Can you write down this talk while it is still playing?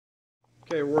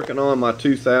Okay, working on my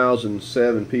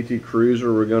 2007 PT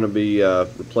Cruiser. We're going to be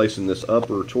replacing this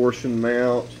upper torsion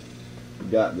mount.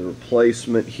 We've got the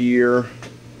replacement here.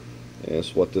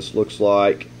 That's what this looks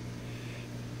like.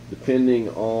 Depending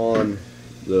on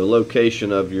the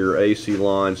location of your AC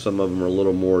line, some of them are a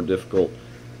little more difficult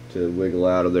to wiggle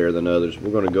out of there than others.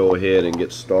 We're going to go ahead and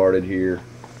get started here.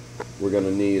 We're going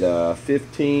to need a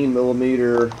 15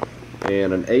 millimeter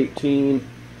and an 18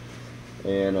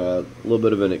 and a little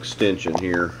bit of an extension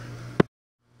here.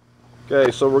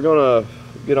 Okay, so we're going to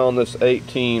get on this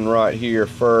 18 right here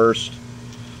first.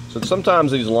 So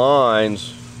sometimes these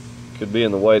lines could be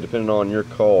in the way depending on your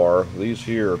car. These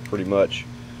here are pretty much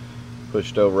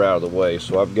pushed over out of the way.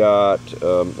 So I've got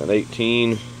an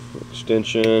 18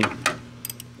 extension,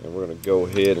 and we're going to go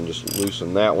ahead and just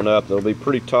loosen that one up. It'll be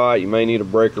pretty tight. You may need a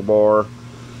breaker bar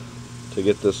to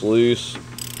get this loose.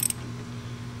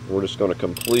 We're just going to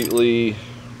completely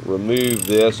remove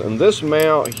this, and this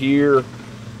mount here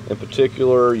in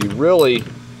particular,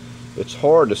 it's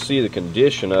hard to see the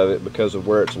condition of it because of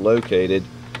where it's located,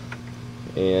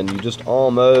 and you just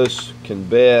almost can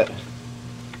bet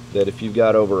that if you've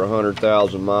got over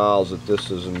 100,000 miles that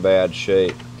this is in bad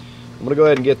shape. I'm going to go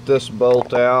ahead and get this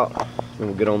bolt out, and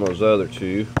we'll get on those other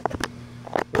two.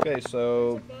 Okay,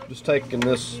 so just taking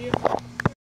this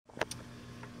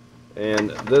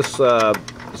and this,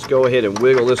 let's go ahead and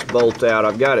wiggle this bolt out.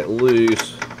 I've got it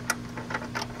loose,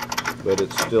 but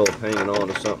it's still hanging on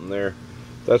to something there.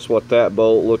 That's what that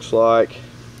bolt looks like.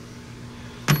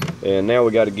 And now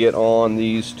we got to get on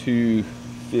these two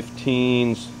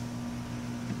 15s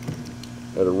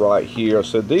that are right here.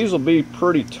 So these will be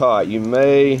pretty tight. You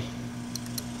may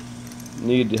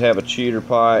need to have a cheater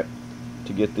pipe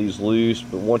to get these loose,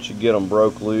 but once you get them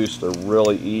broke loose, they're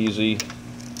really easy.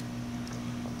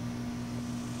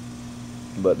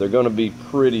 But they're going to be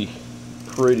pretty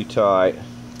tight.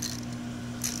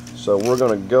 So we're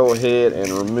going to go ahead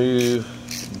and remove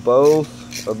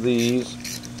both of these,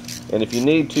 and if you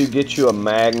need to, get you a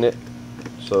magnet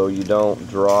so you don't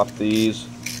drop these.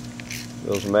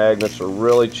 Those magnets are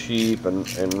really cheap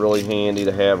and really handy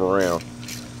to have around.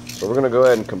 So we're going to go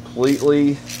ahead and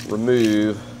completely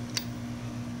remove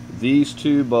these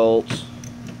two bolts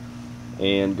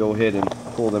and go ahead and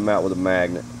pull them out with a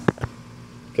magnet.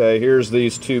 Okay, here's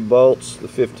these two bolts, the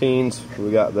 15s.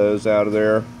 We got those out of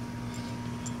there.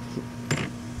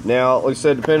 Now, like I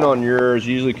said, depending on yours,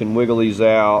 you usually can wiggle these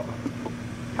out.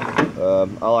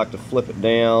 I like to flip it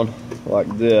down like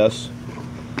this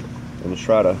and just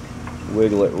try to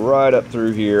wiggle it right up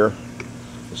through here.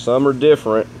 Some are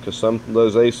different because some of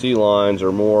those AC lines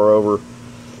are more over,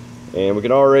 and we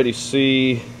can already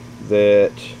see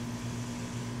that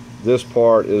this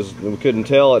part is, we couldn't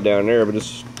tell it down there, but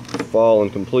it's falling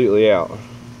completely out.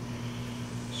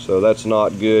 So that's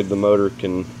not good. The motor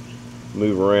can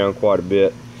move around quite a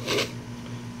bit.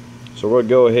 So we'll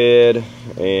go ahead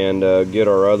and get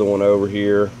our other one over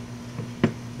here.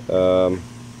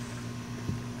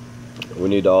 We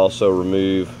need to also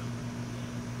remove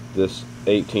this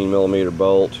 18 millimeter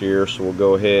bolt here, so we'll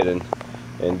go ahead and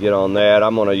get on that.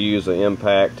 I'm going to use an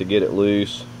impact to get it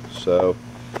loose. So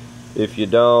if you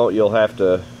don't, you'll have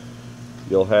to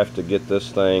get this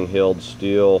thing held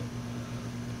still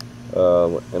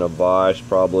in a vise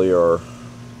probably, or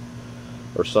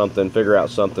something. Figure out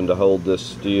something to hold this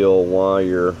steel while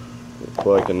you're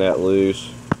breaking that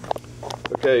loose.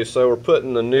 Okay, so we're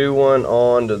putting the new one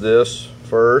onto this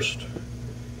first.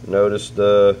 Notice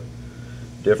the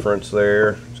difference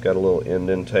there. It's got a little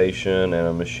indentation and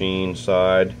a machine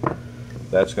side.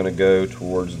 That's going to go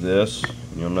towards this.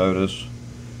 You'll notice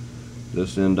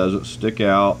this end doesn't stick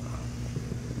out.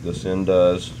 This end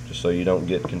does, just so you don't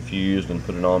get confused and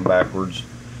put it on backwards.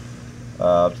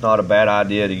 It's not a bad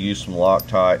idea to use some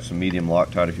Loctite, some medium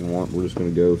Loctite if you want. We're just going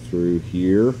to go through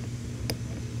here,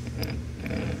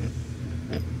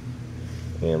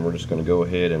 and we're just going to go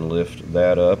ahead and lift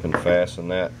that up and fasten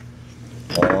that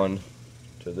on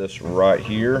to this right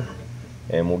here,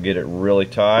 and we'll get it really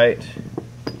tight,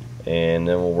 and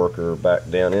then we'll work her back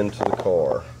down into the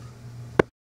car.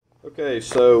 Okay,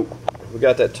 so we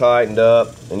got that tightened up,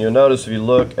 and you'll notice if you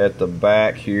look at the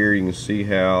back here, you can see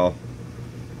how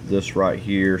this right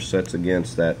here sets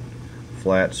against that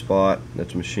flat spot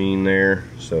that's machined there,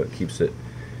 so it keeps it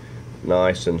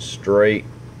nice and straight.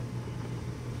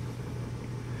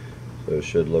 So it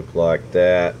should look like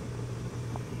that.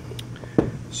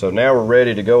 So now we're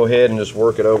ready to go ahead and just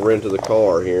work it over into the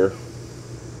car here.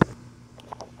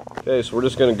 Okay, so we're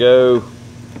just going to go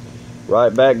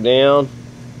right back down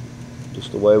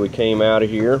just the way we came out of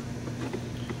here.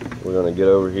 We're going to get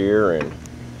over here and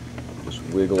just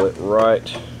wiggle it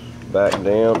right back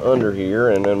down under here,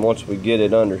 and then once we get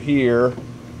it under here,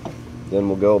 then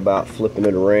we'll go about flipping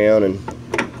it around and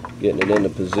getting it into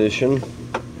position.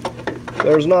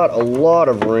 There's not a lot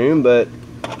of room, but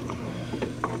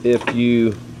if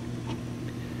you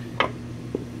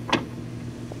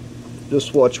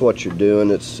just watch what you're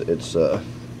doing, it'll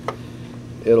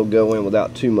go in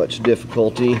without too much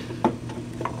difficulty.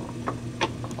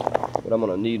 But I'm going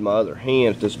to need my other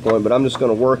hand at this point, but I'm just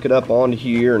going to work it up onto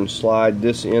here and slide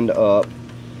this end up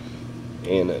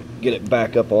and get it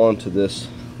back up onto this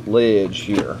ledge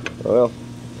here. Well,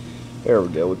 there we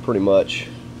go. We pretty much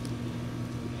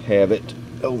have it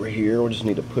over here. We just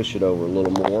need to push it over a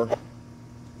little more.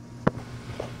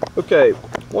 Okay,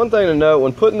 one thing to note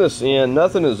when putting this in,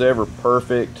 nothing is ever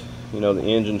perfect. You know, the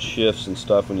engine shifts and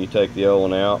stuff when you take the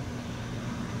O-one out.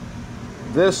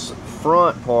 This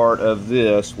front part of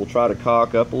this will try to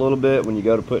cock up a little bit when you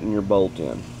go to putting your bolt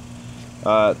in.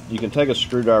 You can take a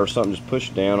screwdriver or something, just push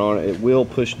down on it. It will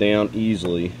push down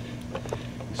easily.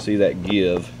 You see that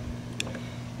give.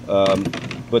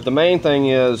 But the main thing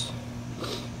is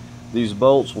these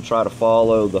bolts will try to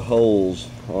follow the holes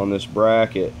on this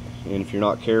bracket, and if you're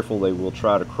not careful, they will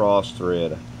try to cross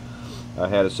thread. I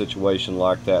had a situation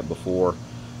like that before.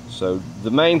 So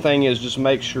the main thing is just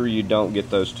make sure you don't get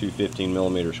those two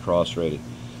 15mm cross threaded,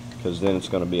 because then it's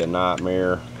going to be a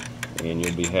nightmare and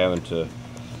you'll be having to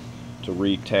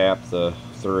re-tap the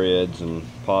threads and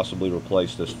possibly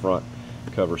replace this front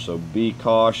cover. So be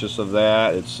cautious of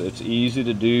that. It's easy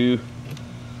to do.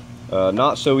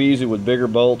 Not so easy with bigger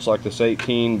bolts like this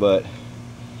 18, but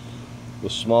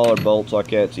with smaller bolts like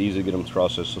that, it's easy to get them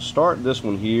across this. So start this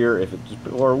one here, if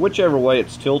it's, or whichever way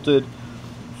it's tilted,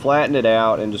 flatten it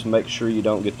out and just make sure you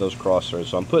don't get those cross threads.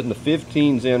 So I'm putting the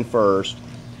 15s in first,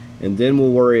 and then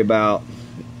we'll worry about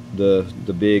the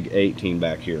big 18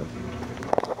 back here.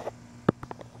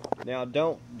 Now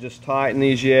don't just tighten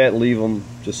these yet, leave them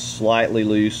just slightly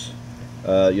loose.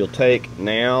 You'll take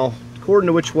now, according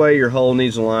to which way your hole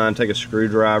needs to line, take a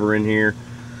screwdriver in here.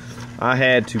 I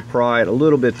had to pry it a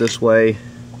little bit this way,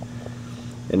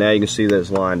 and now you can see that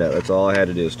it's lined up. That's all I had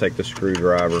to do is take the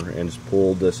screwdriver and just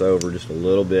pull this over just a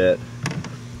little bit,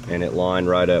 and it lined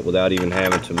right up without even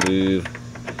having to move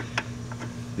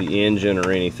the engine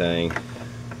or anything.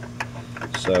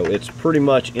 So it's pretty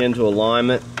much into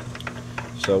alignment.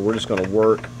 So we're just going to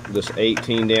work this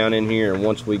 18 down in here, and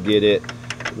once we get it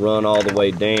run all the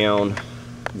way down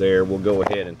there, we'll go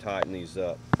ahead and tighten these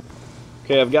up.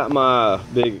 Okay, I've got my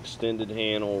big extended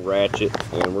handle ratchet,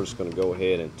 and we're just going to go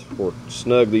ahead and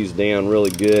snug these down really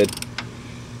good.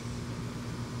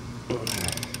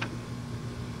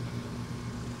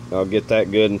 I'll get that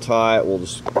good and tight. We'll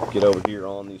just get over here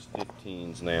on these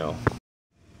 15s now.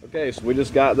 Okay, so we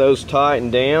just got those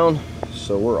tightened down,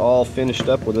 so we're all finished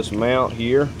up with this mount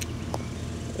here,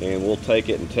 and we'll take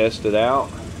it and test it out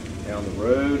down the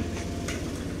road.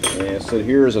 And so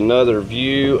here's another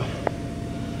view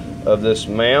of this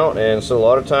mount. And so a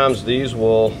lot of times these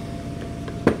will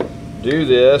do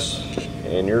this,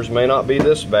 and yours may not be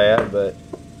this bad, but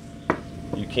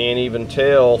you can't even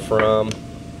tell from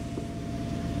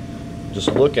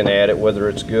just looking at it whether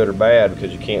it's good or bad,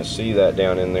 because you can't see that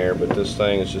down in there. But this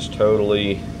thing is just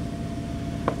totally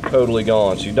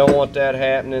gone, so you don't want that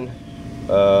happening.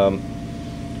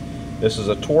 This is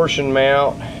a torsion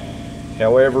mount,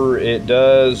 however it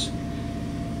does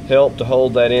help to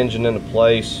hold that engine into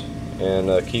place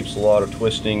and keeps a lot of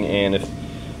twisting. And if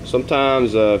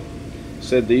sometimes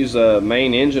said these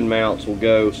main engine mounts will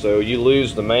go, so you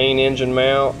lose the main engine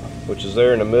mount, which is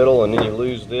there in the middle, and then you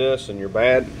lose this, and your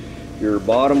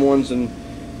bottom one's in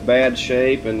bad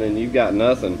shape, and then you've got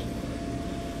nothing.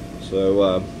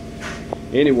 So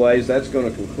anyways, that's going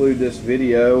to conclude this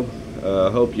video. I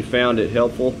hope you found it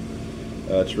helpful.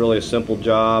 It's really a simple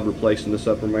job replacing this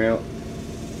upper mount.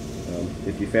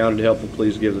 If you found it helpful,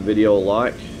 please give the video a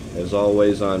like. As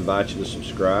always, I invite you to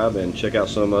subscribe and check out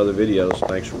some other videos.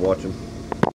 Thanks for watching.